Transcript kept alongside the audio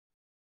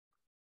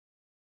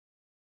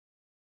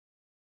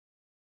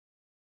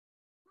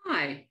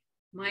Hi,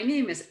 my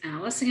name is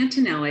Alice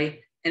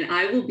Antonelli, and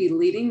I will be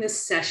leading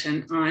this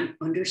session on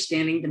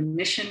understanding the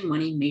mission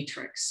money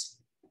matrix.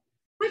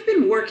 I've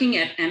been working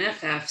at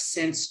NFF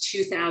since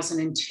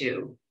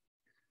 2002.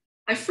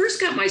 I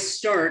first got my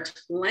start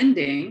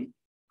lending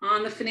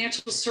on the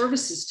financial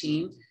services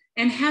team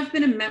and have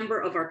been a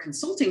member of our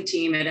consulting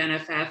team at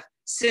NFF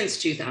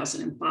since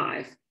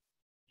 2005.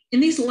 In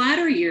these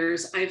latter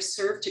years, I've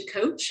served to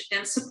coach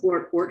and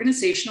support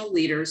organizational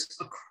leaders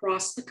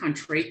across the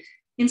country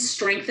in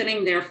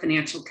strengthening their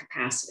financial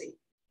capacity.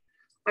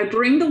 I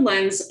bring the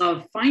lens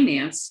of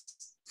finance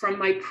from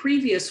my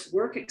previous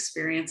work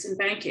experience in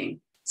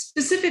banking,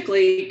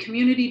 specifically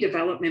community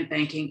development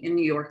banking in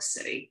New York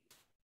City.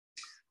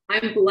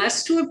 I'm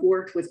blessed to have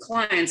worked with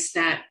clients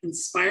that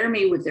inspire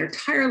me with their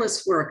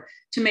tireless work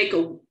to make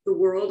the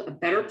world a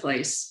better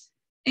place,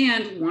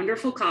 and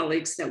wonderful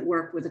colleagues that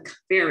work with a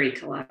very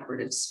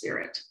collaborative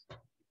spirit.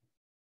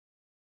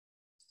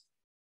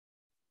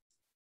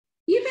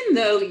 Even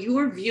though you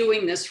are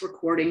viewing this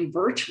recording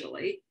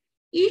virtually,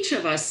 each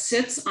of us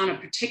sits on a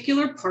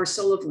particular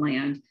parcel of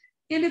land,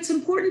 and it's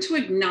important to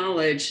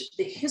acknowledge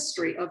the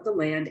history of the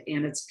land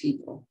and its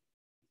people.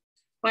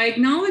 By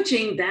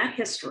acknowledging that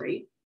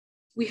history,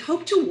 we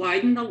hope to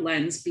widen the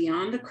lens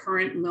beyond the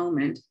current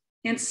moment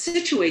and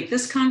situate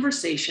this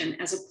conversation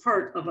as a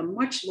part of a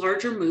much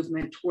larger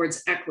movement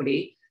towards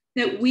equity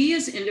that we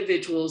as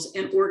individuals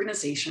and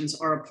organizations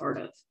are a part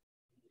of.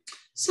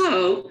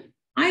 So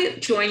I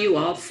join you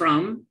all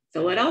from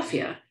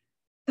Philadelphia,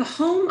 the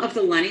home of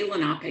the Lenni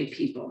Lenape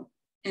people,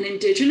 an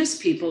indigenous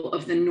people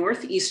of the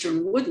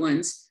northeastern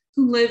woodlands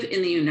who live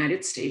in the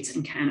United States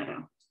and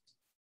Canada.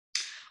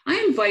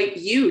 I invite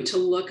you to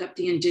look up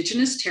the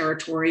indigenous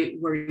territory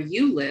where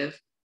you live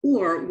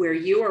or where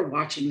you are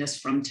watching this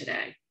from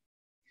today.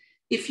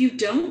 If you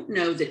don't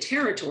know the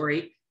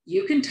territory,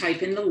 you can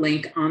type in the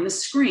link on the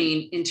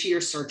screen into your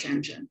search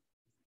engine.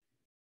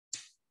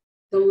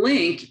 The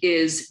link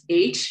is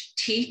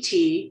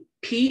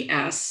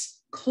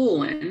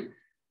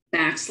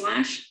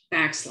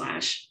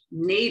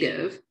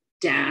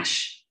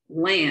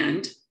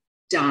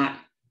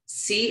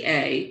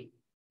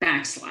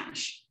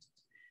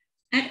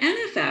At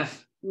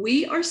NFF,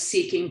 we are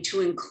seeking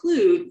to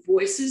include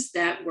voices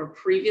that were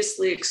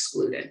previously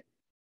excluded.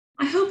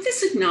 I hope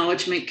this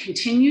acknowledgement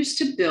continues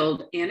to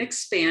build and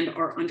expand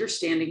our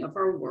understanding of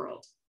our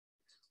world.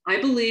 I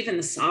believe in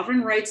the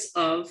sovereign rights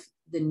of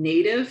the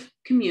Native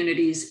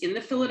communities in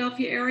the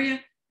Philadelphia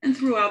area and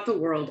throughout the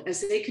world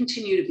as they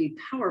continue to be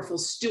powerful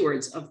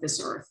stewards of this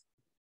earth.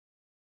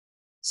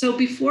 So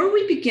before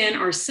we begin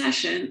our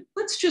session,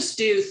 let's just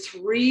do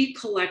 3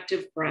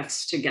 collective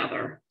breaths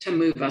together to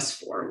move us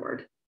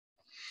forward.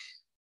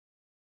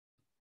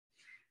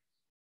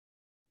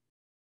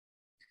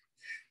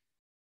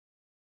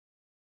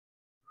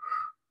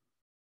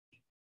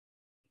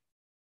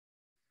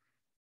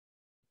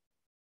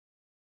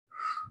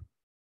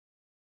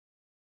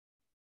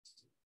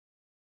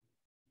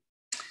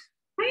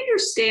 I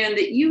understand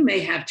that you may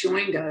have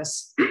joined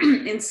us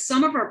in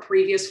some of our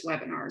previous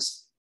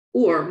webinars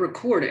or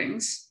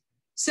recordings.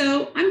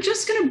 So I'm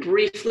just going to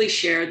briefly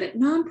share that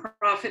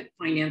Nonprofit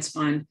Finance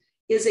Fund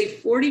is a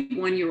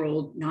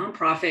 41-year-old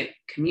nonprofit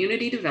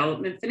community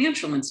development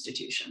financial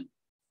institution.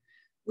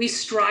 We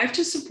strive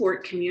to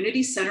support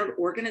community-centered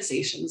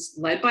organizations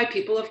led by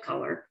people of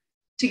color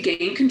to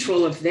gain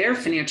control of their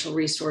financial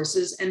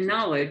resources and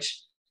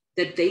knowledge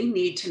that they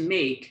need to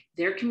make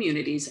their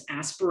community's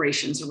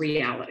aspirations a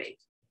reality.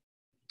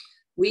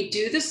 We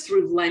do this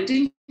through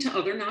lending to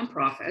other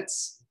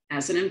nonprofits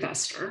as an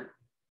investor,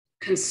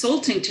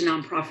 consulting to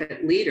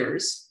nonprofit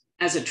leaders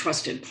as a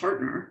trusted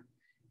partner,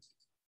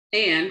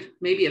 and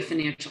maybe a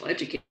financial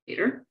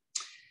educator,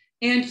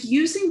 and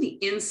using the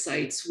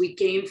insights we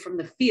gain from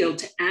the field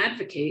to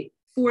advocate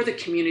for the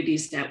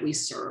communities that we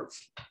serve.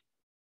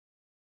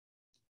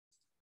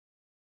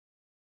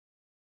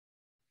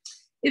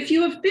 If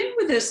you have been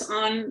with us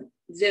on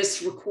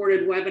this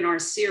recorded webinar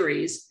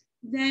series,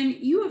 then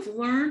you have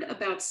learned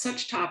about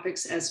such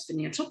topics as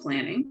financial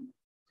planning,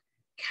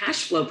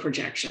 cash flow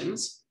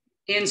projections,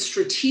 and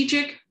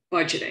strategic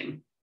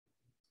budgeting.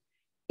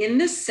 In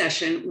this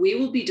session, we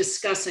will be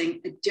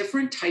discussing a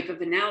different type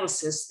of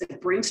analysis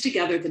that brings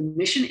together the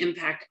mission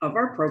impact of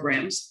our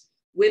programs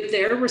with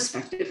their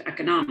respective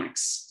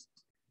economics.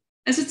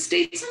 As it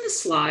states on the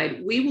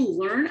slide, we will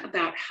learn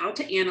about how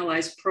to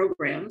analyze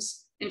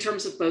programs in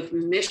terms of both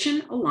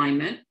mission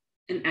alignment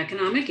and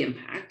economic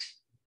impact.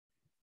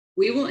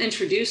 We will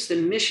introduce the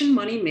mission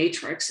money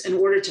matrix in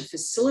order to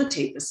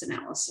facilitate this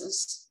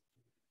analysis.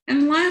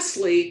 And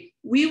lastly,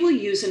 we will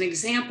use an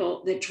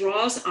example that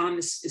draws on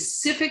the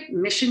specific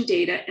mission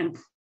data and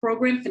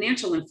program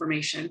financial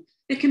information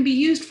that can be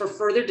used for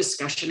further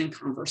discussion and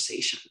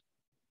conversation.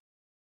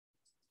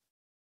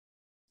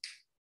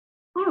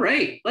 All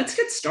right, let's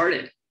get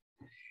started.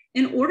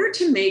 In order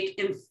to make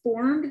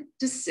informed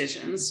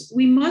decisions,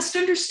 we must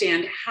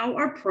understand how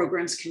our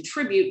programs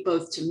contribute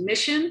both to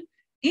mission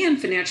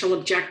and financial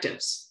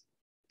objectives.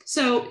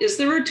 So is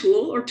there a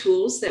tool or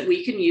tools that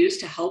we can use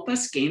to help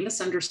us gain this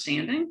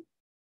understanding?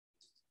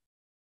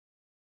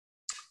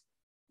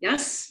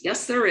 Yes,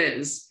 there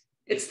is.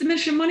 It's the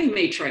mission money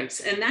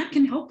matrix, and that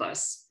can help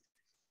us.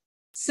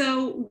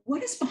 So,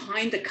 what is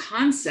behind the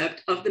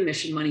concept of the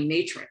mission money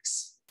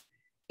matrix?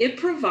 It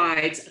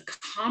provides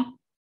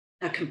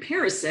a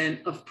comparison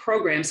of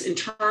programs in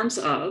terms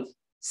of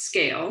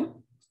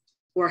scale,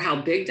 or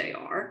how big they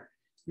are,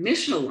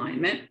 mission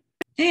alignment,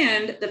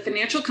 and the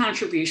financial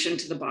contribution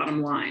to the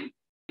bottom line.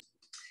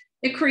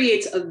 It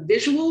creates a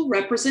visual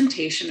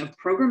representation of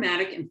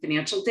programmatic and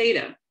financial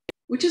data,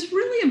 which is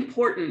really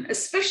important,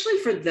 especially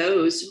for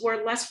those who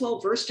are less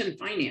well-versed in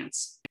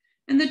finance.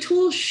 And the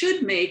tool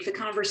should make the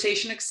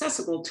conversation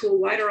accessible to a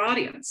wider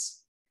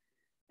audience.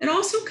 It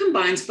also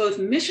combines both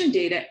mission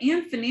data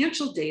and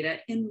financial data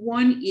in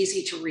one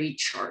easy-to-read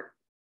chart.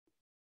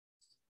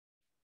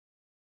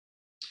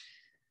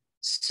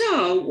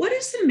 So, what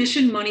is the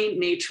mission money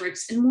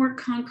matrix in more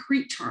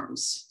concrete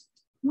terms?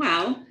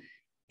 Well,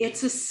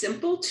 it's a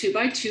simple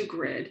 2x2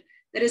 grid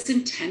that is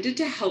intended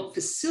to help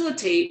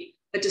facilitate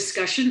a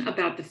discussion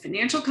about the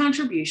financial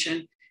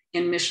contribution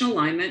and mission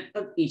alignment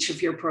of each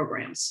of your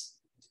programs.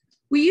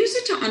 We use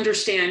it to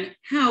understand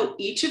how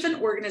each of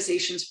an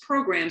organization's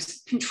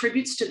programs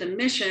contributes to the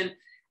mission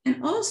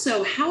and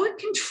also how it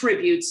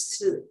contributes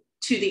to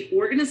the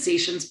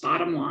organization's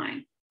bottom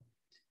line.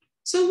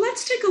 So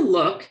let's take a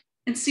look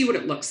and see what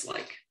it looks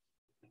like.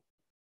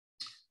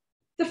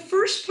 The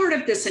first part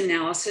of this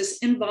analysis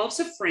involves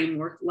a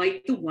framework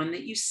like the one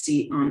that you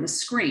see on the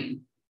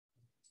screen.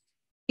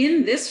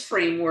 In this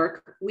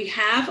framework, we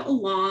have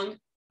along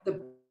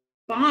the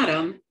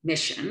bottom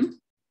mission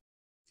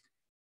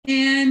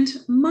and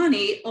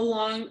money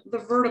along the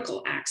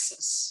vertical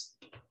axis.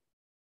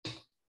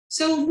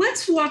 So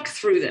let's walk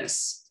through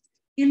this.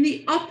 In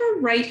the upper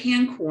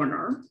right-hand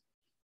corner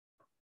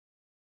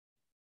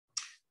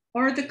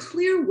are the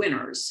clear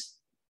winners.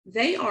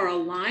 They are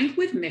aligned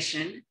with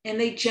mission and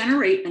they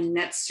generate a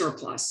net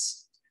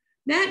surplus.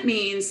 That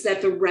means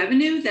that the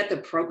revenue that the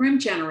program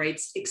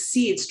generates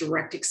exceeds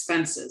direct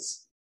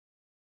expenses.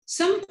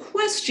 Some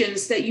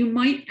questions that you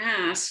might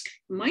ask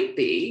might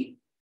be,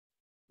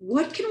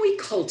 what can we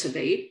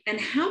cultivate and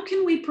how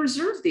can we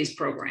preserve these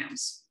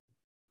programs?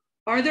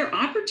 Are there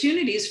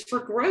opportunities for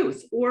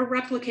growth or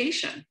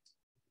replication?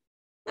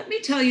 Let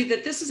me tell you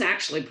that this is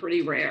actually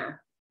pretty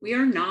rare. We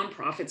are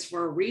nonprofits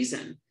for a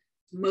reason.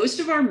 Most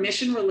of our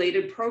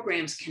mission-related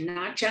programs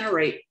cannot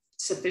generate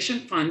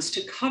sufficient funds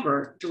to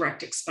cover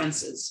direct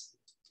expenses.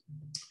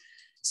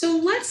 So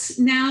let's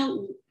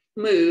now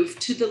move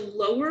to the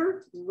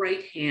lower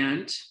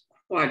right-hand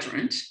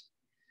quadrant,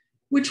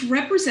 which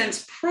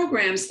represents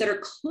programs that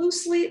are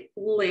closely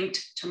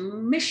linked to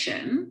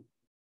mission,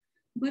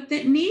 but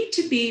that need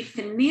to be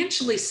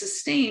financially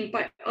sustained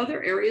by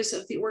other areas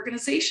of the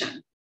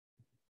organization.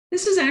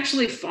 This is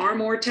actually far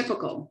more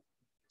typical.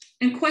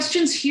 And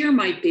questions here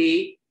might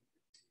be,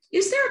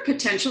 is there a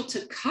potential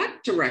to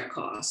cut direct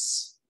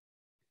costs?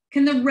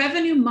 Can the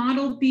revenue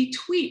model be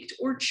tweaked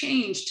or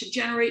changed to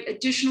generate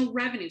additional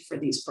revenue for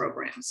these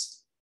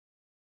programs?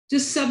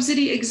 Does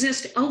subsidy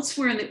exist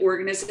elsewhere in the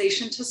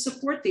organization to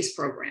support these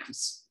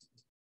programs?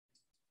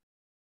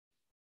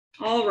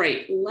 All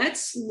right,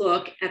 let's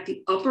look at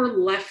the upper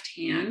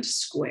left-hand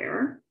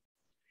square,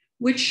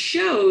 which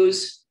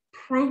shows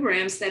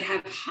programs that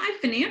have high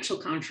financial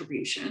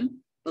contribution,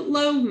 but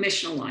low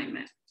mission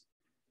alignment.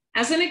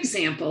 As an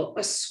example,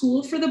 a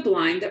school for the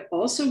blind that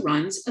also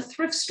runs a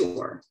thrift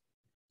store.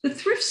 The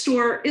thrift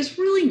store is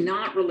really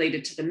not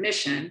related to the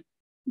mission,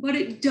 but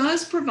it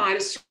does provide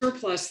a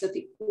surplus that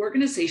the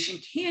organization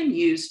can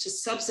use to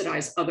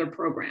subsidize other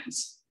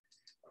programs.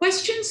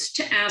 Questions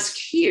to ask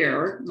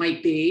here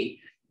might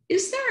be,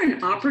 is there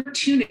an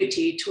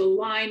opportunity to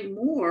align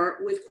more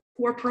with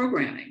core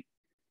programming?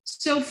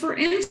 So for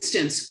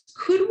instance,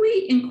 could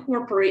we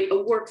incorporate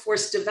a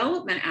workforce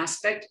development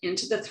aspect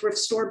into the thrift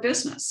store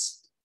business?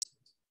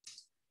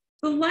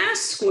 The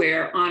last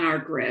square on our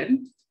grid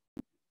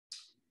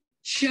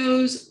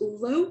shows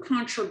low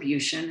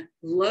contribution,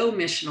 low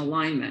mission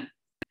alignment.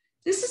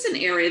 This is an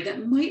area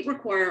that might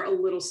require a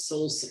little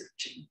soul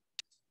searching.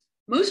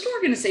 Most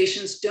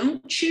organizations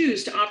don't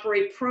choose to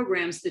operate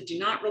programs that do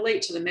not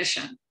relate to the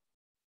mission.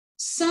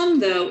 Some,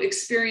 though,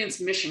 experience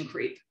mission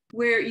creep,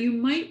 where you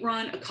might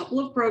run a couple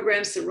of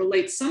programs that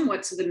relate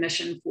somewhat to the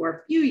mission for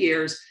a few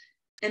years,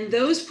 and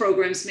those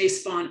programs may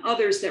spawn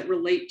others that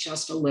relate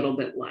just a little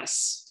bit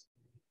less.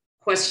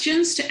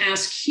 Questions to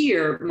ask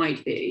here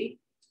might be,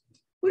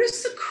 what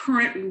is the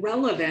current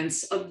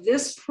relevance of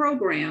this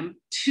program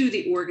to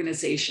the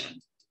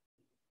organization?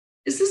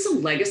 Is this a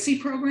legacy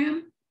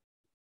program?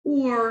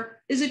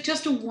 Or is it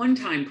just a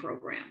one-time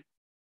program?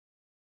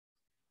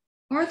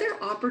 Are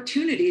there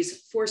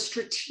opportunities for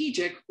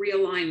strategic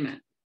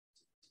realignment?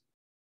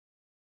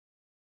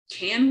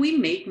 Can we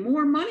make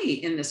more money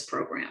in this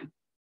program?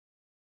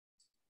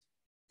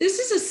 This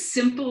is a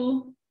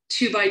simple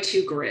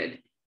 2x2 grid,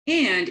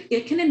 and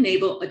it can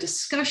enable a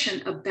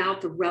discussion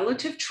about the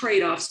relative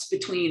trade-offs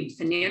between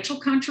financial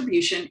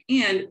contribution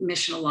and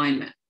mission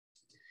alignment.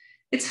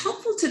 It's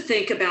helpful to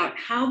think about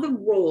how the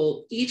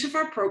role each of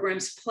our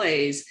programs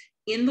plays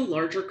in the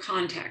larger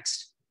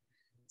context.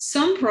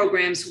 Some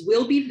programs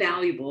will be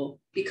valuable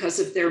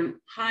because of their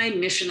high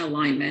mission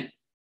alignment.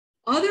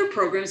 Other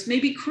programs may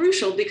be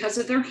crucial because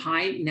of their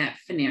high net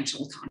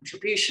financial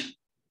contribution.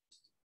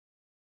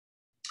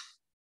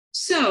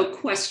 So,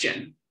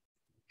 question,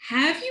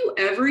 have you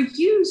ever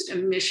used a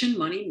mission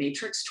money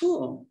matrix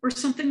tool or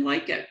something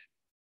like it?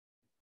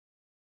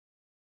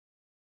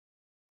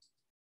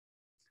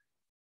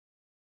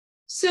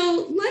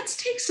 So let's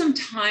take some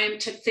time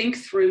to think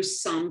through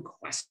some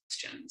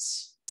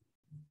questions.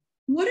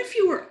 What if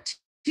you were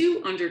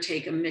to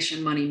undertake a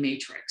mission money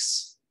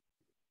matrix?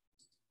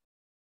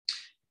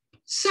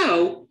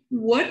 So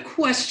what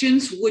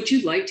questions would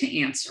you like to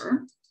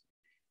answer?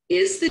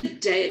 Is the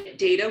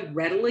data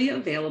readily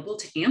available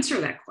to answer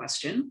that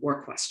question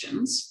or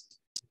questions?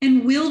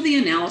 And will the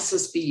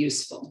analysis be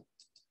useful?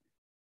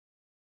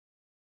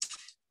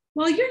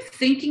 While you're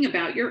thinking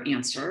about your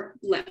answer,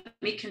 let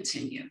me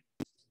continue.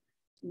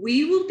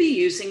 We will be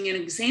using an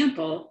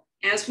example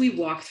as we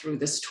walk through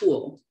this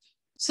tool.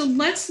 So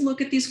let's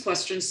look at these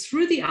questions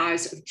through the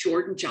eyes of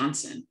Jordan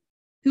Johnson,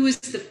 who is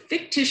the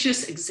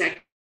fictitious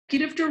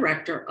Executive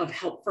Director of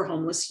Help for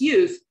Homeless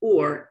Youth,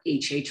 or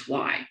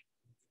HHY.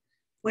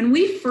 When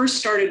we first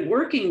started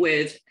working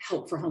with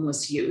Help for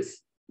Homeless Youth,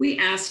 we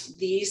asked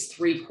these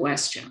 3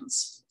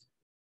 questions.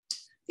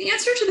 The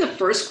answer to the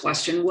first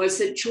question was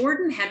that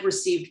Jordan had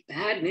received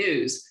bad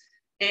news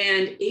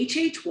and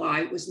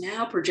HHY was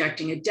now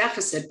projecting a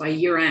deficit by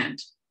year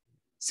end.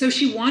 So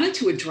she wanted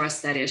to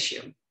address that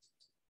issue.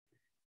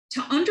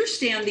 To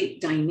understand the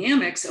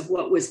dynamics of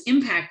what was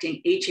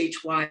impacting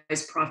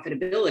HHY's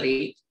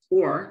profitability,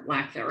 or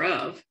lack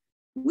thereof,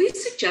 we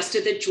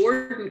suggested that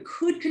Jordan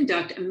could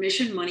conduct a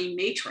mission money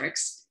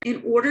matrix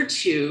in order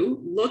to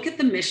look at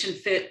the mission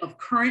fit of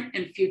current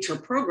and future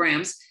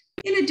programs,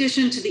 in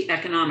addition to the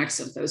economics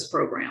of those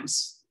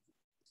programs.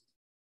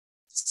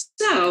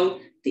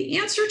 So the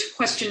answer to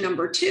question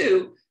number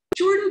 2,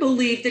 Jordan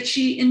believed that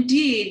she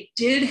indeed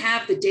did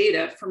have the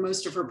data for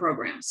most of her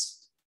programs.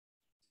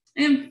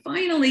 And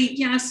finally,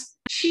 yes,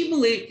 she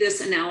believed this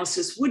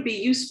analysis would be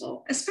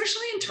useful,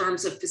 especially in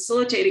terms of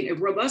facilitating a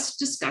robust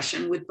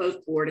discussion with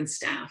both board and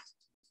staff.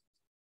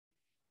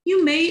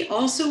 You may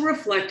also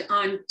reflect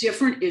on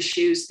different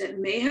issues that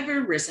may have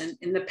arisen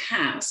in the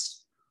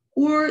past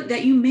or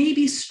that you may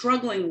be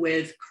struggling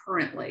with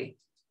currently.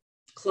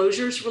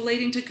 Closures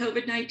relating to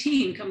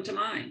COVID-19 come to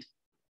mind.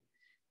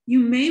 You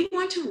may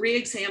want to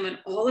re-examine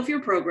all of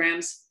your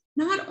programs,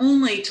 not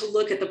only to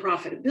look at the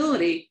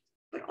profitability,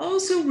 but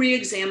also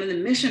re-examine the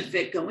mission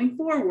fit going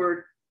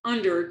forward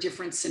under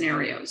different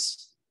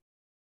scenarios.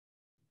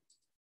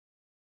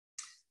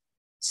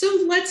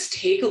 So let's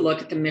take a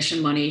look at the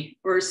mission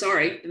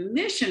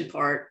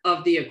part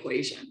of the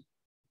equation.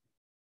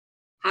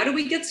 How do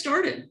we get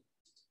started?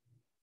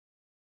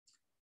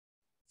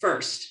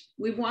 First,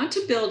 we want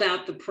to build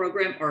out the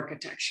program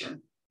architecture.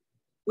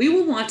 We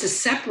will want to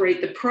separate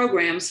the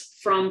programs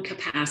from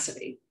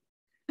capacity.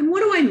 And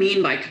what do I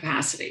mean by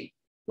capacity?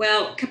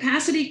 Well,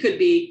 capacity could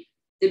be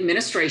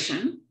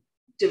administration,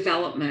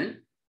 development,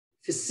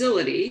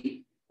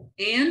 facility,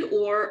 and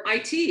or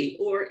IT,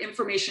 or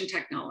information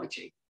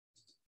technology.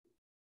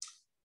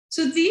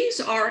 So these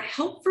are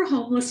Help for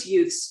Homeless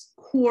Youth's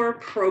core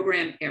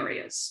program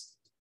areas.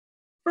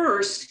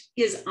 First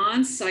is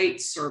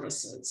on-site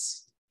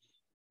services.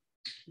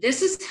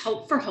 This is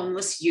Help for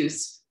Homeless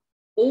Youth's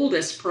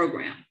oldest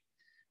program.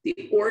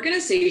 The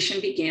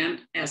organization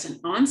began as an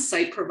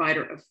on-site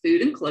provider of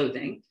food and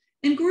clothing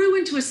and grew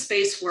into a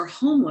space where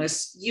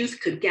homeless youth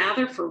could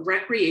gather for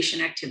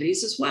recreation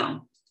activities as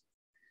well.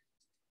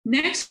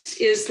 Next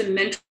is the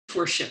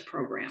mentorship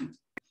program.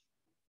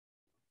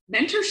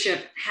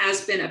 Mentorship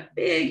has been a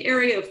big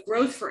area of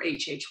growth for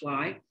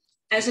HHY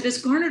as it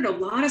has garnered a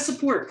lot of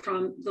support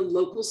from the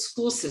local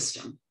school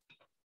system.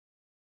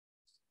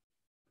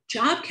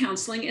 Job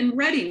counseling and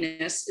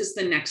readiness is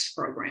the next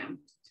program.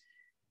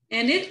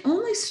 And it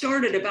only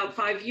started about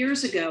 5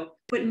 years ago,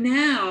 but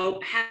now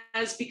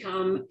has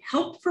become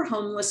Help for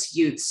Homeless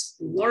Youth's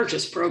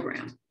largest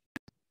program.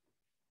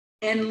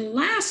 And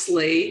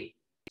lastly,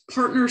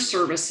 partner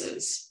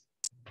services.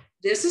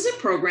 This is a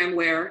program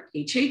where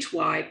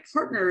HHY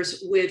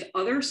partners with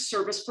other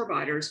service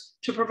providers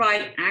to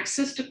provide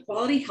access to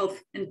quality health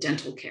and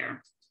dental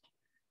care.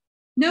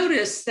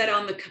 Notice that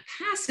on the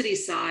capacity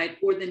side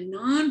or the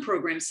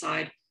non-program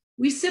side,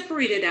 we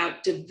separated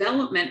out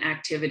development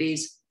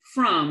activities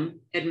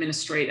from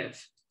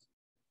administrative.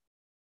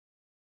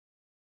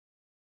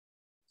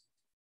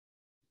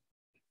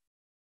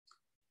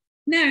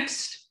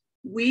 Next,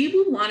 we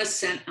will want to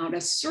send out a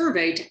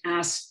survey to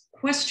ask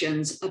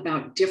questions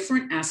about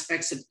different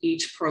aspects of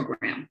each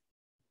program.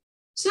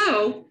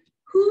 So,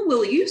 who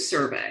will you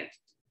survey?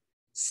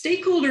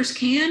 Stakeholders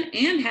can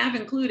and have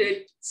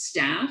included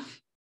staff,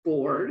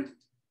 board,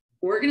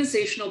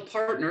 organizational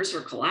partners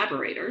or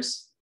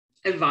collaborators,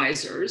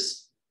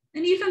 advisors,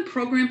 and even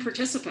program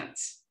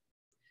participants.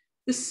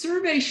 The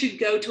survey should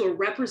go to a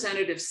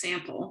representative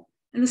sample,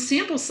 and the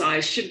sample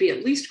size should be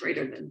at least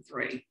greater than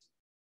 3.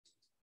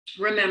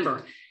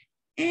 Remember,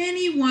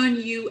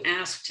 anyone you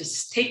ask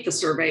to take the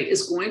survey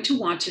is going to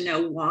want to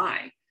know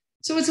why.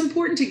 So it's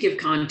important to give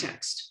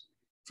context.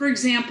 For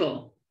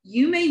example,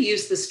 you may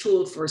use this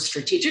tool for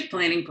strategic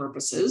planning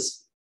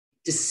purposes,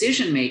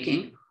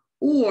 decision-making,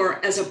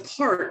 or as a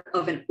part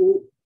of an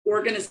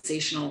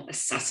organizational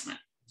assessment.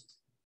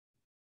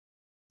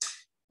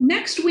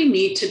 Next, we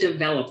need to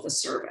develop the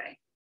survey.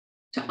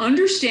 To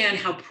understand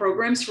how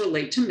programs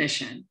relate to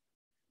mission,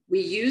 we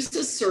use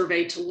the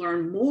survey to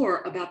learn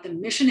more about the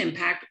mission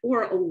impact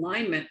or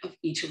alignment of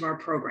each of our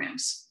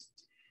programs.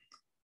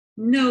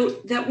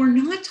 Note that we're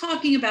not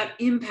talking about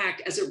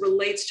impact as it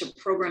relates to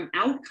program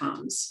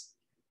outcomes.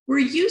 We're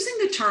using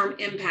the term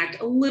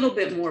impact a little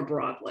bit more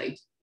broadly.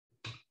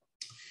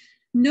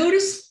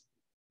 Notice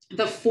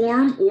the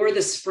form or the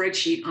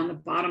spreadsheet on the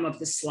bottom of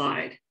the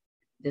slide.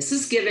 This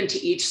is given to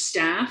each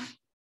staff,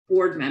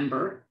 board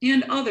member,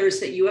 and others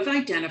that you have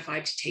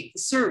identified to take the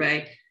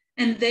survey,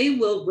 and they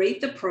will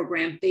rate the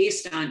program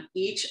based on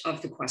each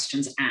of the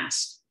questions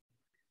asked.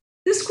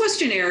 This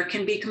questionnaire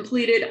can be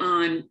completed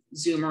on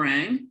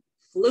Zoomerang,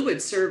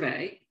 Fluid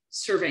Survey,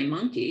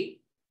 SurveyMonkey,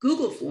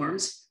 Google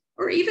Forms,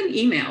 or even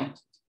email.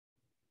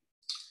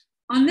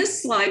 On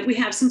this slide, we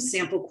have some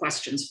sample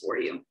questions for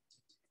you.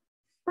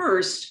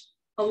 First,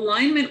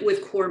 alignment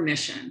with core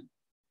mission.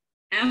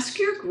 Ask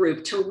your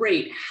group to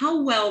rate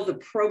how well the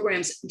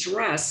programs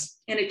address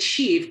and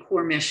achieve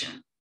core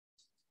mission.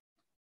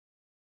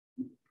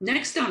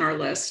 Next on our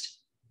list,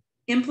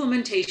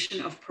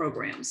 implementation of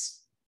programs.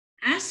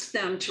 Ask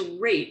them to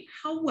rate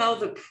how well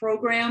the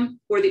program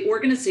or the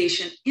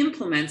organization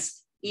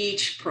implements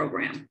each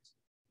program.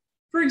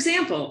 For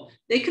example,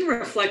 they can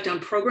reflect on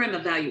program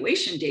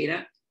evaluation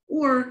data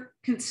or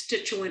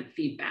constituent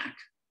feedback.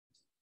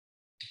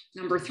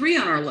 Number 3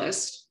 on our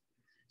list,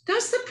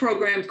 does the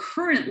program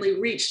currently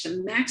reach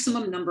the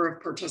maximum number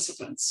of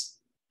participants?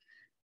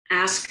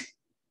 Ask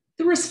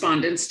the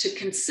respondents to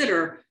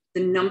consider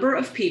the number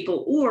of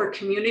people or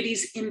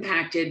communities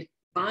impacted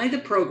by the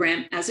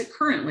program as it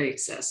currently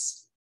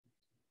exists.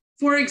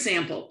 For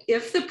example,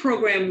 if the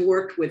program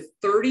worked with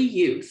 30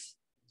 youth,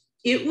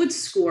 it would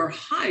score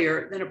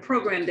higher than a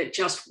program that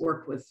just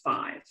worked with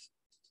 5.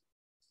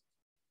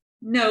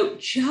 Note,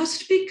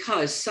 just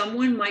because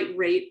someone might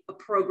rate a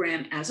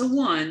program as a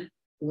 1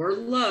 or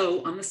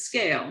low on the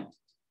scale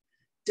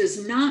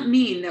does not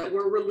mean that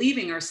we're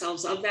relieving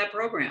ourselves of that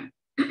program.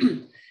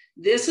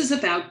 This is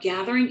about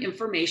gathering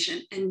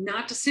information and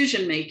not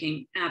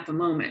decision-making at the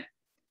moment,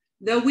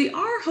 though we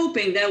are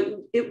hoping that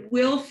it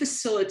will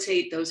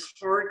facilitate those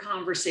hard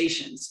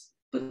conversations,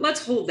 but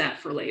let's hold that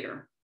for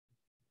later.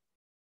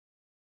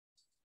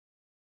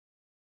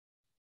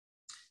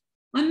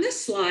 On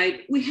this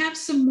slide, we have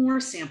some more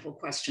sample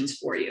questions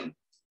for you.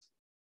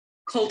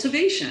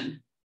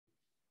 Cultivation.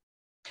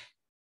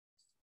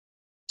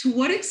 To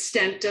what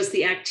extent does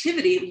the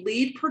activity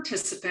lead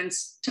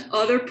participants to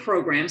other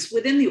programs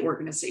within the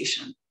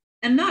organization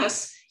and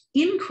thus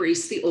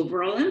increase the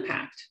overall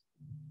impact?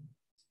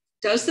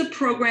 Does the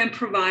program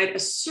provide a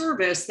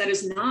service that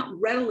is not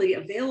readily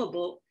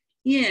available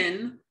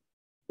in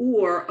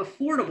or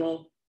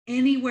affordable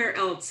anywhere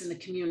else in the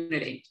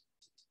community?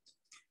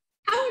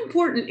 How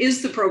important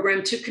is the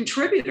program to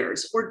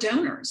contributors or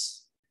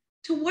donors?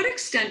 To what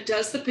extent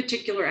does the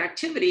particular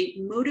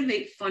activity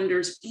motivate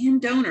funders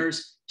and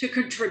donors to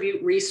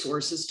contribute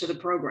resources to the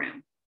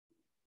program?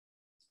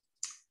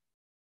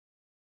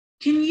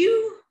 Can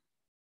you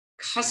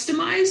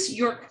customize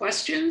your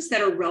questions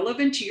that are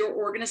relevant to your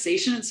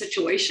organization and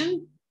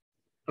situation?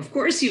 Of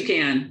course you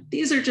can.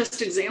 These are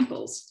just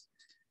examples.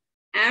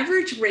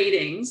 Average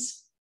ratings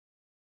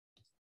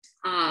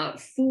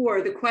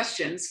for the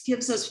questions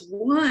gives us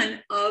one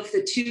of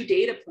the 2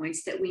 data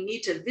points that we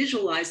need to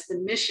visualize the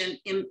mission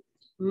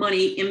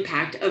money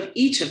impact of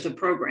each of the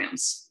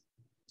programs.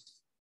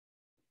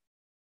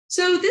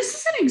 So this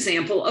is an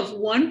example of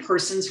one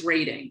person's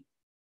rating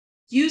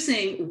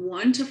using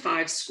 1 to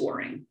 5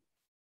 scoring.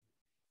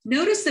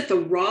 Notice that the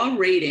raw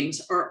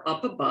ratings are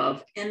up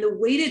above and the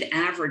weighted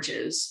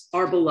averages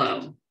are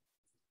below.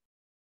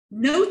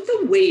 Note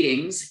the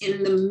weightings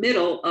in the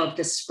middle of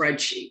the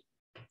spreadsheet.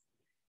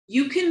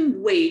 You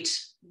can weight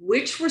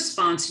which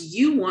response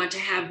you want to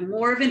have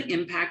more of an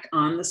impact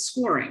on the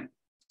scoring.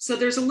 So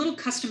there's a little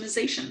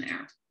customization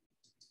there.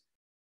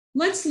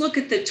 Let's look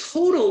at the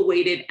total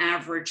weighted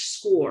average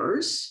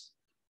scores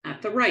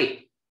at the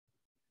right.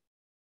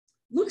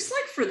 Looks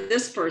like for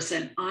this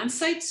person,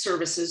 on-site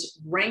services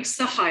ranks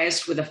the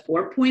highest with a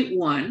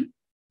 4.1,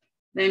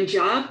 then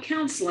job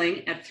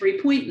counseling at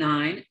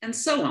 3.9, and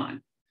so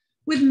on,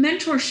 with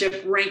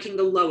mentorship ranking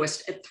the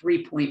lowest at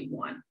 3.1.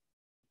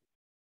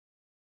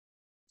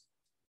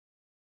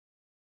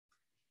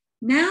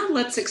 Now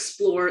let's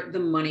explore the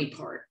money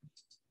part.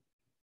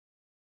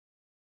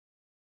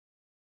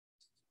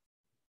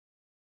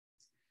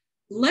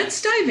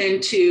 Let's dive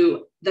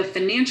into the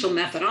financial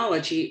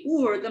methodology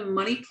or the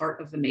money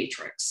part of the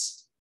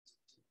matrix.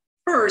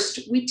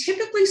 First, we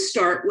typically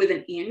start with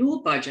an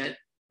annual budget,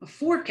 a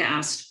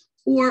forecast,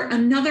 or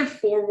another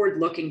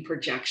forward-looking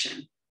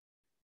projection.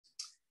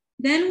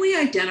 Then we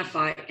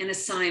identify and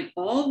assign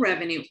all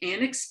revenue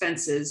and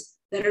expenses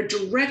that are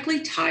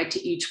directly tied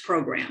to each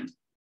program.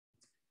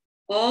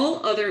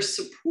 All other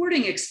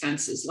supporting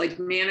expenses like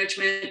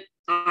management,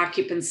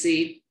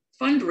 occupancy,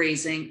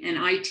 fundraising, and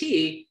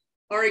IT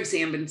are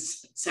examined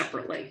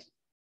separately.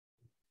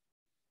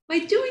 By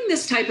doing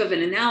this type of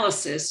an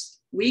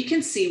analysis, we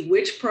can see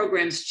which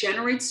programs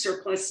generate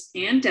surplus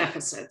and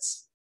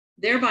deficits,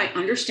 thereby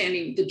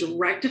understanding the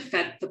direct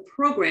effect the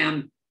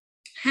program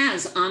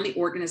has on the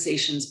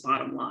organization's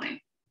bottom line.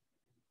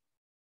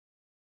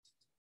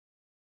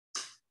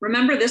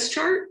 Remember this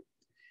chart?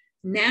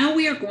 Now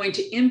we are going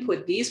to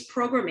input these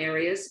program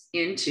areas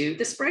into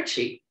the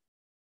spreadsheet.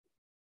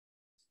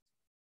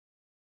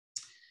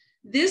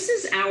 This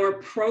is our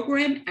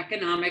program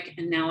economic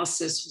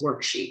analysis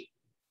worksheet.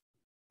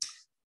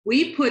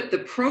 We put the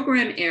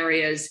program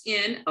areas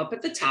in up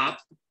at the top,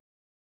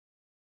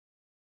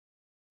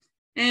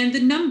 and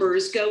the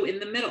numbers go in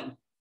the middle.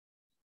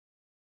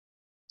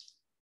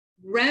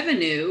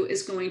 Revenue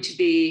is going to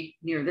be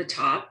near the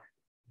top,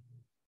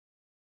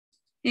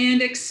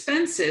 and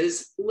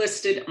expenses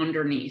listed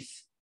underneath.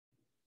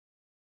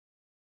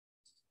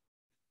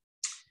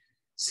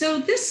 So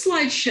this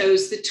slide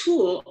shows the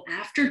tool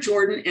after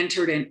Jordan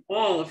entered in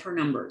all of her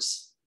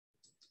numbers.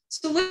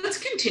 So let's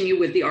continue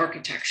with the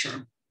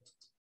architecture.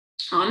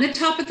 On the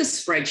top of the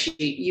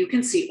spreadsheet, you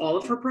can see all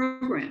of her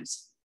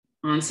programs: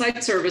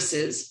 on-site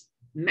services,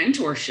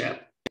 mentorship,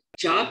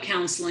 job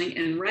counseling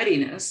and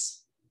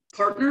readiness,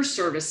 partner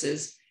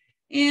services,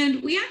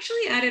 and we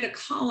actually added a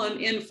column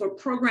in for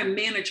program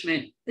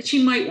management that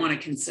she might want to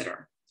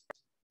consider.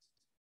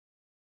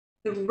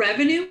 The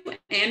revenue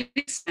and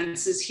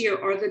expenses here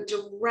are the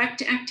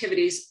direct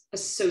activities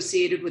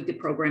associated with the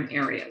program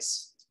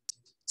areas.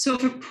 So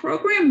if a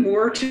program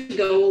were to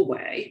go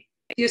away,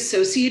 the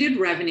associated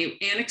revenue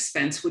and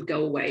expense would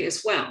go away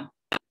as well.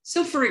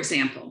 So for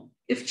example,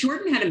 if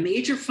Jordan had a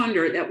major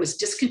funder that was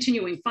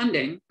discontinuing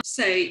funding,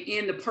 say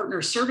in the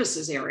partner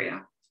services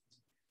area,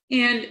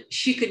 and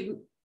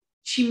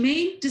she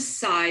may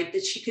decide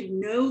that she could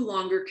no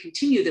longer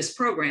continue this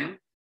program,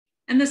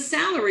 and the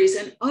salaries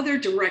and other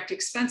direct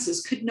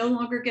expenses could no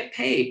longer get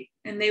paid,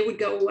 and they would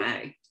go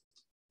away.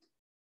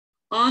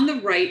 On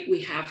the right,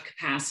 we have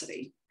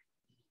capacity.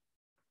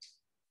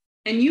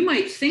 And you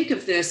might think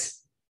of this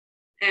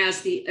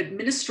as the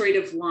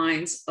administrative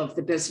lines of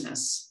the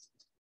business.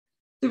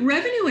 The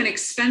revenue and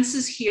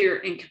expenses here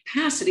in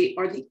capacity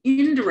are the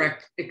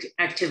indirect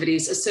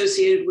activities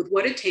associated with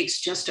what it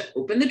takes just to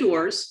open the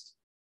doors,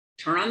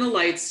 turn on the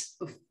lights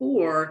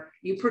before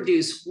you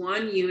produce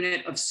one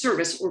unit of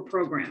service or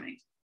programming.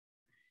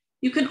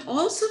 You can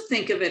also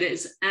think of it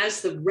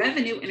as the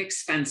revenue and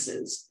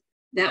expenses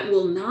that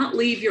will not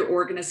leave your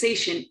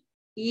organization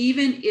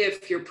even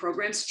if your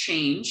programs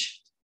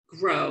change,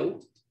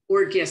 grow,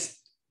 or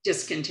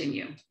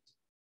discontinue.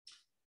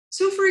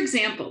 So for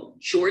example,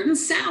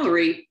 Jordan's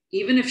salary,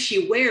 even if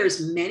she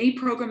wears many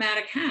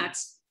programmatic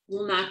hats,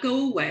 will not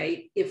go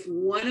away if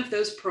one of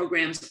those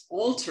programs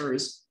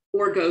alters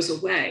or goes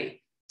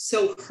away.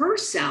 So her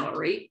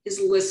salary is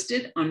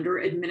listed under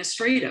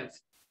administrative,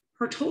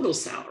 her total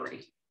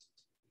salary.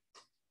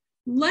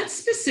 Let's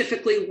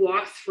specifically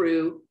walk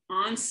through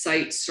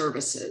on-site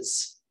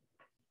services.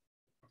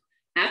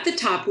 At the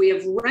top, we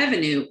have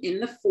revenue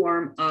in the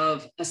form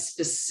of a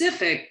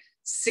specific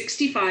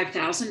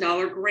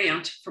 $65,000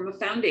 grant from a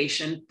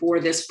foundation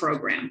for this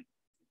program.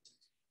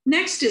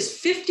 Next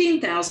is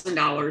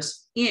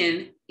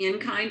 $15,000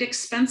 in-kind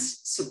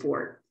expense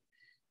support.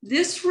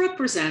 This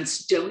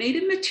represents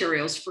donated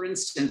materials, for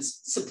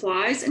instance,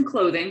 supplies and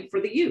clothing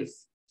for the youth.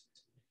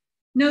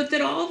 Note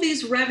that all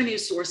these revenue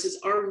sources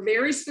are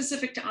very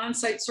specific to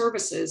on-site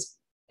services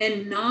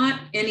and not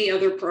any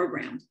other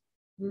program,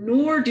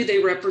 nor do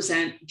they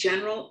represent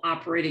general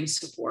operating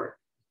support.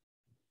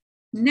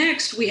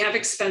 Next, we have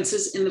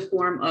expenses in the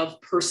form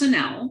of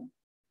personnel,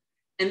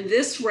 and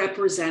this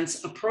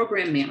represents a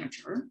program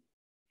manager,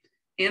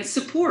 and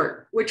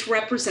support, which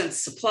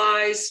represents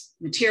supplies,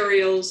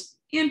 materials,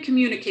 and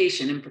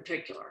communication in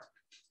particular.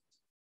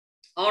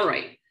 All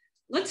right,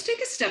 let's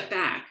take a step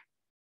back.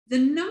 The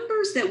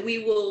numbers that we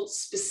will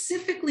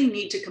specifically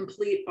need to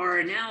complete our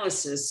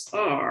analysis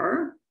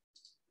are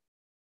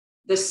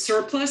the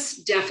surplus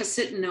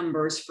deficit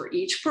numbers for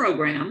each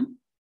program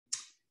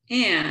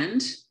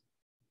and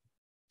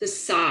the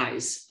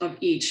size of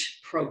each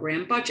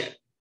program budget.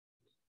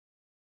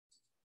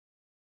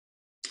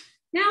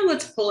 Now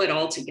let's pull it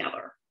all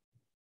together.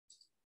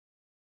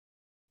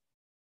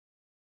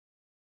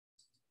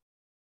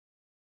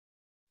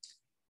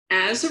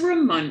 As a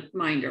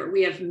reminder,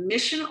 we have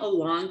mission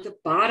along the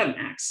bottom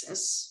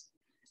axis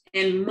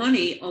and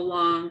money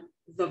along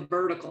the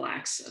vertical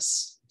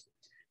axis.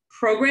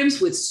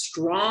 Programs with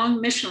strong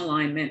mission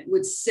alignment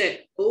would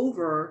sit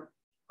over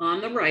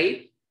on the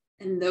right,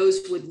 and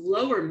those with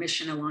lower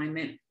mission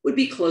alignment would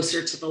be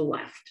closer to the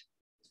left.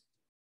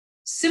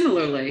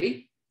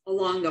 Similarly,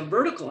 along the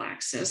vertical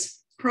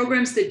axis,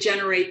 programs that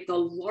generate the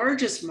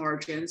largest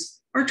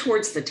margins are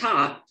towards the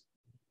top,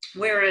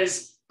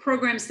 whereas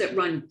Programs that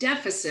run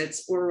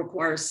deficits or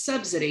require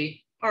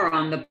subsidy are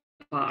on the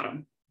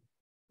bottom.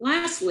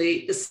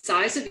 Lastly, the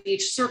size of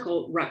each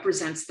circle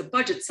represents the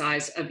budget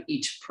size of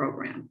each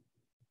program.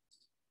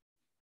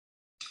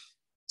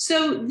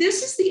 So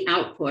this is the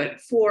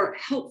output for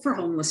Help for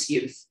Homeless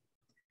Youth.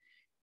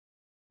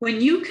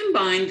 When you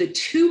combine the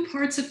two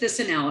parts of this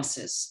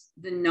analysis,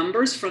 the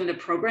numbers from the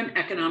program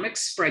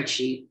economics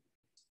spreadsheet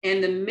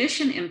and the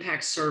mission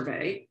impact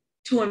survey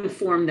to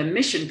inform the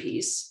mission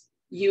piece,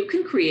 you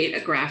can create a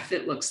graph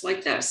that looks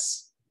like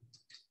this.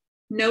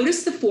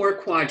 Notice the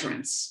 4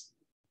 quadrants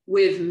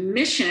with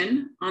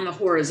mission on the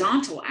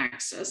horizontal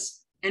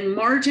axis and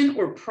margin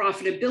or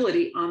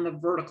profitability on the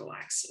vertical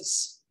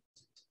axis.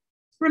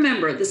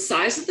 Remember, the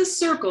size of the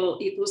circle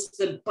equals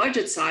the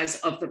budget size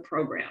of the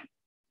program.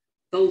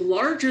 The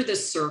larger the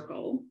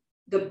circle,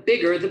 the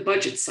bigger the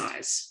budget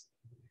size.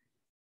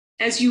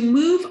 As you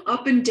move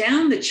up and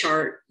down the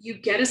chart, you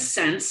get a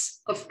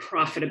sense of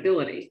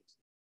profitability.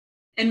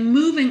 And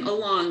moving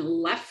along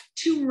left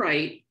to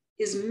right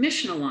is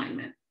mission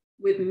alignment,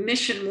 with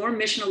more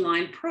mission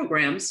aligned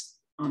programs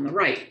on the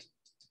right.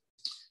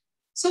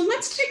 So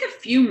let's take a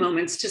few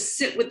moments to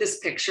sit with this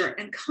picture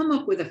and come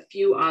up with a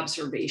few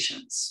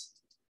observations.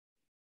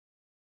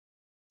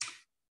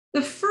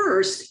 The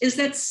first is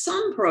that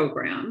some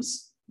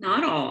programs,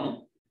 not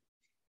all,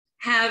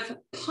 have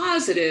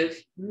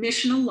positive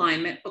mission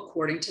alignment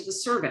according to the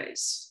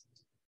surveys.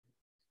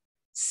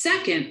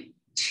 Second,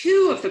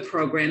 2 of the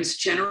programs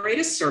generate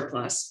a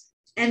surplus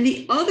and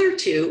the other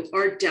 2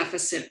 are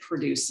deficit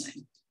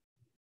producing.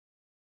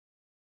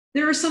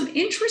 There are some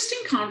interesting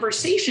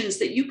conversations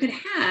that you could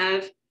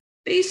have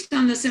based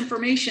on this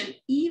information,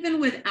 even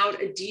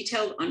without a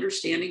detailed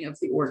understanding of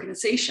the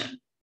organization.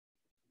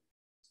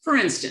 For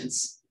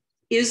instance,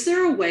 is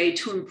there a way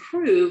to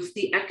improve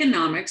the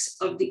economics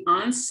of the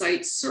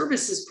on-site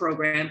services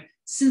program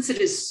since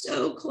it is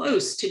so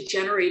close to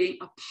generating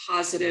a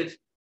positive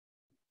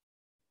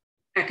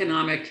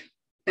economic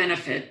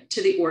benefit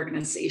to the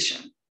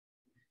organization?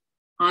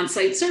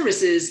 On-site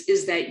services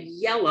is that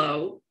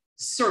yellow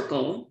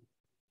circle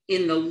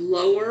in the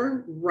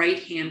lower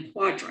right-hand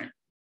quadrant.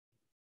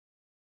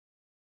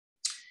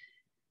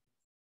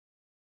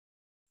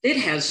 It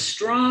has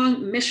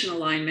strong mission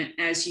alignment,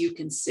 as you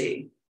can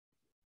see.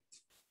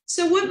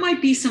 So what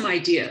might be some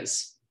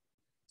ideas?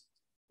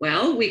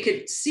 Well, we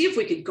could see if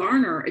we could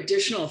garner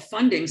additional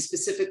funding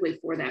specifically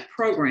for that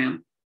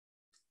program.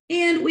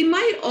 And we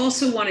might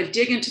also want to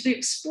dig into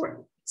the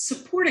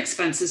support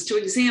expenses to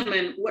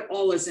examine what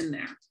all is in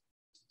there.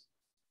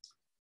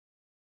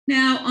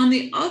 Now, on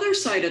the other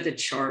side of the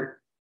chart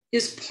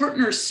is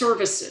partner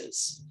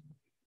services.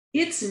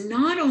 It's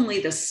not only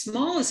the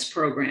smallest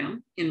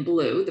program in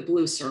blue, the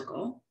blue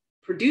circle,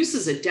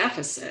 produces a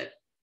deficit,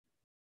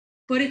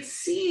 but it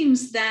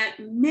seems that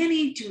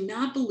many do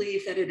not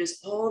believe that it is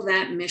all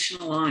that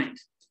mission aligned.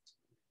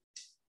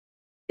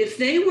 If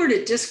they were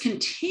to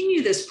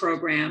discontinue this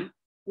program,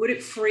 would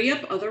it free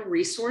up other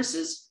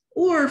resources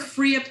or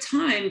free up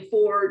time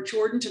for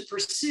Jordan to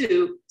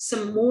pursue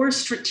some more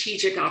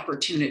strategic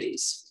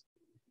opportunities?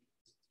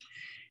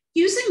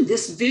 Using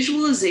this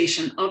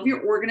visualization of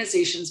your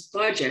organization's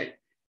budget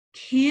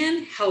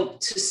can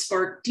help to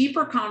spark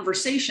deeper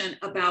conversation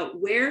about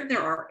where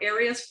there are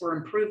areas for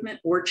improvement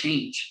or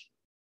change.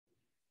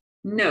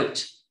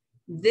 Note,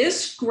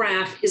 this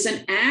graph is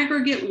an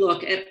aggregate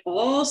look at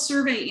all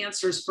survey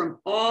answers from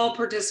all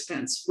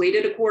participants,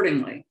 weighted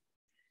accordingly.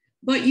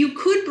 But you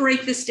could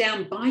break this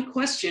down by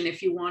question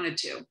if you wanted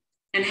to,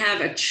 and have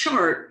a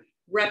chart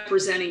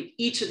representing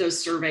each of those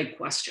survey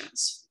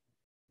questions.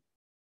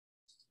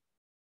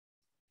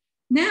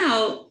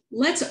 Now,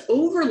 let's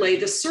overlay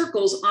the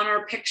circles on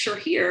our picture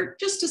here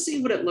just to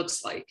see what it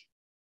looks like.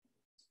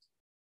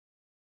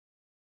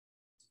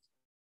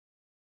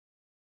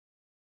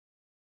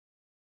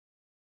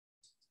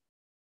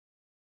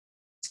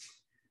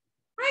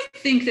 I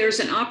think there's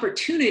an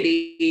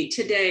opportunity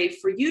today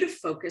for you to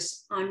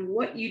focus on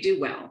what you do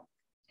well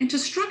and to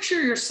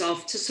structure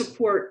yourself to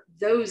support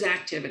those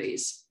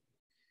activities.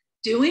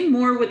 Doing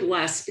more with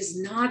less is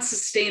not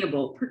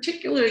sustainable,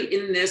 particularly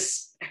in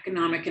this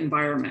economic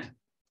environment.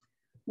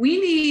 We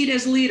need,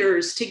 as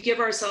leaders, to give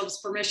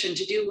ourselves permission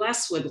to do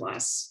less with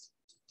less.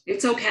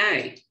 It's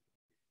okay.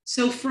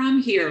 So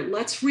from here,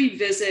 let's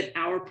revisit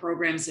our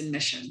programs and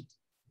mission.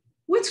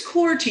 What's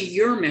core to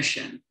your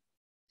mission?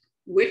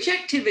 Which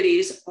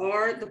activities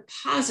are the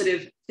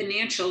positive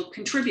financial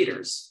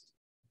contributors?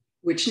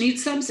 Which need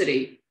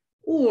subsidy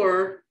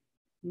or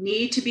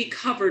need to be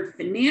covered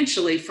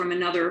financially from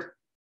another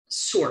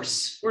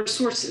source or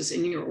sources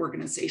in your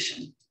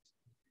organization?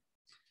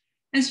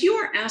 As you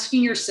are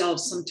asking yourself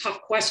some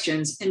tough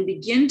questions and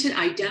begin to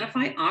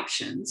identify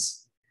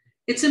options,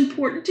 it's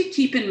important to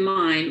keep in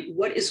mind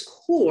what is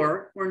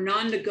core or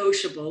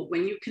non-negotiable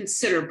when you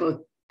consider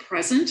both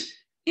present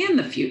and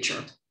the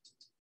future.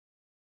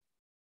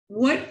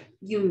 What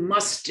you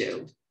must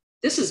do,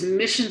 this is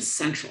mission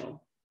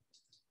central.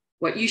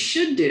 What you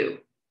should do,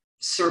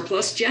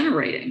 surplus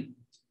generating.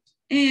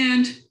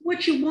 And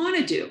what you want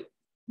to do,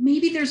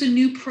 Maybe there's a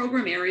new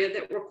program area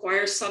that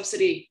requires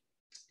subsidy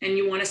and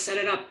you want to set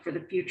it up for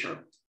the future.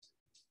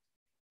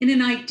 In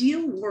an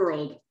ideal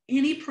world,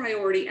 any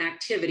priority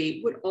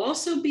activity would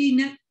also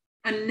be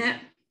a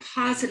net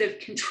positive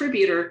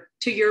contributor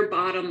to your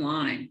bottom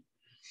line.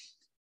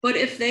 But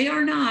if they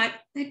are not,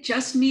 that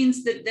just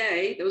means that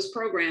those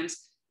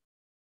programs,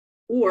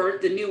 or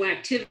the new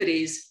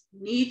activities,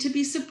 need to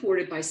be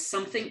supported by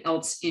something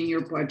else in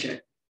your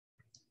budget,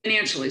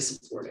 financially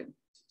supported.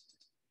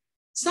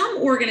 Some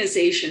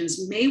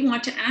organizations may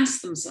want to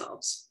ask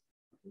themselves,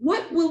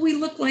 what will we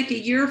look like a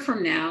year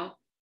from now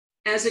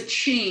as a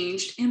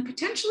changed and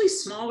potentially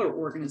smaller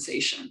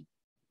organization?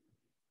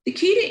 The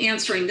key to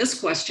answering this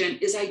question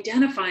is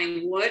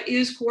identifying what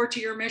is core to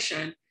your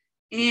mission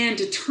and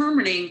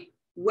determining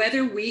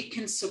whether we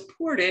can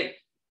support it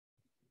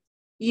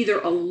either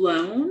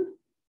alone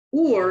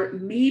or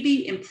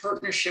maybe in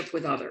partnership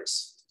with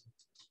others.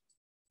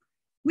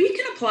 We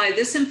can apply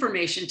this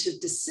information to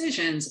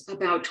decisions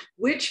about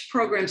which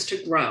programs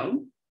to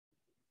grow,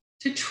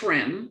 to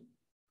trim,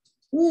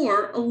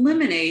 or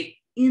eliminate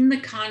in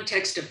the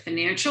context of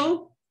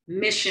financial,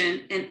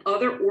 mission, and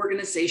other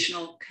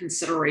organizational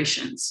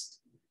considerations.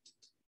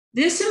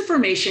 This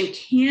information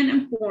can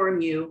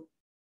inform you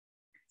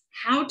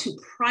how to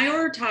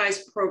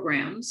prioritize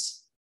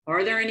programs.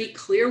 Are there any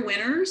clear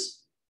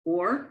winners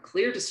or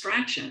clear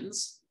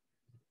distractions?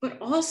 But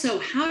also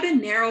how to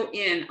narrow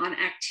in on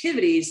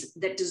activities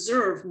that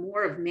deserve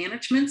more of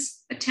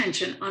management's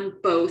attention on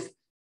both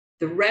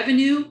the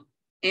revenue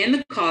and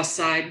the cost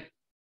side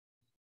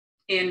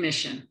and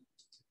mission.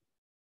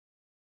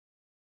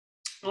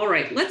 All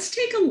right, let's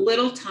take a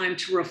little time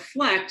to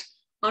reflect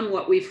on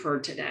what we've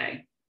heard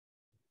today.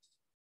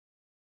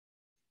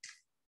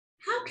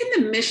 How can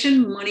the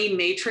mission money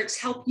matrix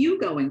help you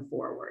going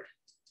forward?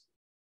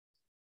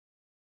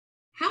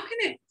 How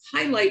can it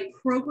highlight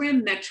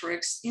program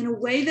metrics in a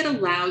way that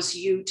allows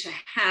you to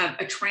have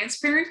a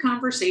transparent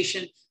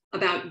conversation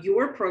about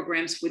your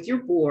programs with your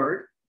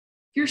board,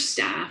 your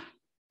staff,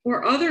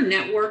 or other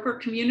network or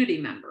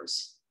community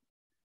members?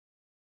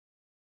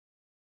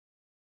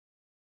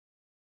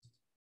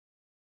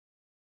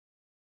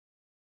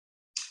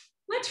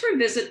 Let's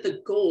revisit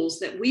the goals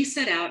that we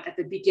set out at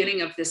the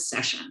beginning of this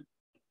session.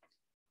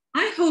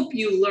 I hope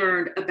you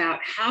learned about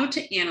how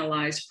to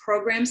analyze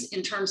programs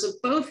in terms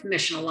of both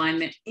mission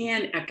alignment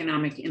and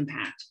economic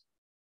impact.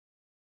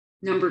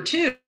 Number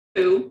two,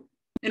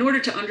 in order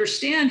to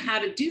understand how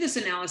to do this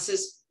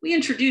analysis, we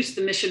introduced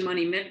the mission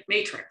money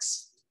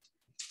matrix.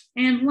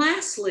 And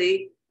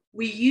lastly,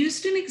 we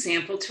used an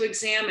example to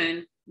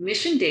examine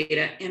mission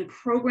data and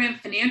program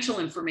financial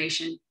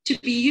information to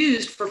be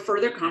used for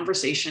further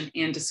conversation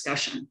and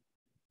discussion.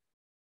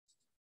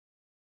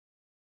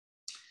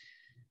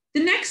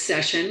 The next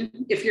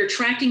session, if you're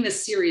tracking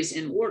this series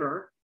in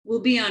order, will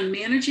be on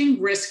managing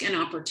risk and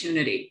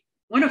opportunity,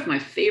 one of my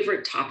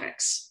favorite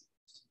topics.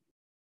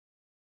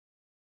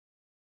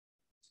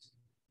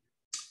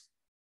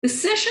 The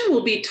session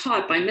will be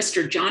taught by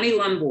Mr. Johnny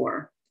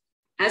Lembor.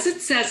 As it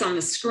says on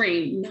the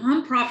screen,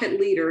 nonprofit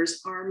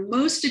leaders are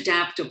most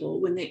adaptable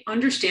when they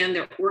understand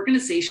their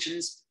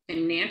organization's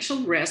financial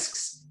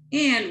risks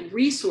and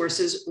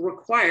resources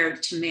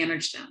required to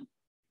manage them.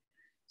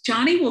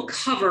 Johnny will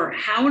cover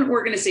how an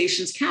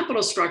organization's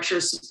capital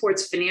structure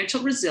supports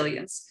financial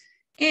resilience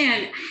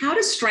and how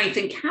to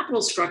strengthen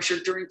capital structure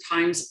during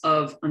times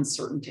of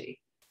uncertainty.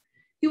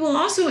 He will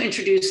also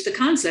introduce the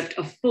concept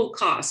of full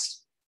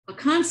cost, a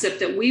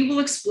concept that we will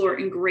explore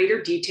in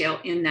greater detail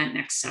in that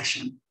next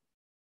session.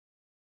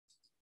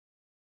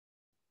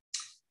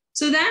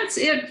 So that's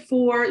it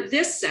for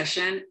this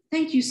session.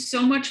 Thank you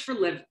so much for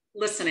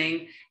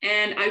listening,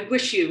 and I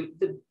wish you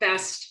the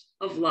best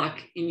of luck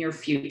in your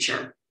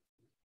future.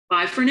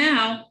 Bye for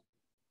now.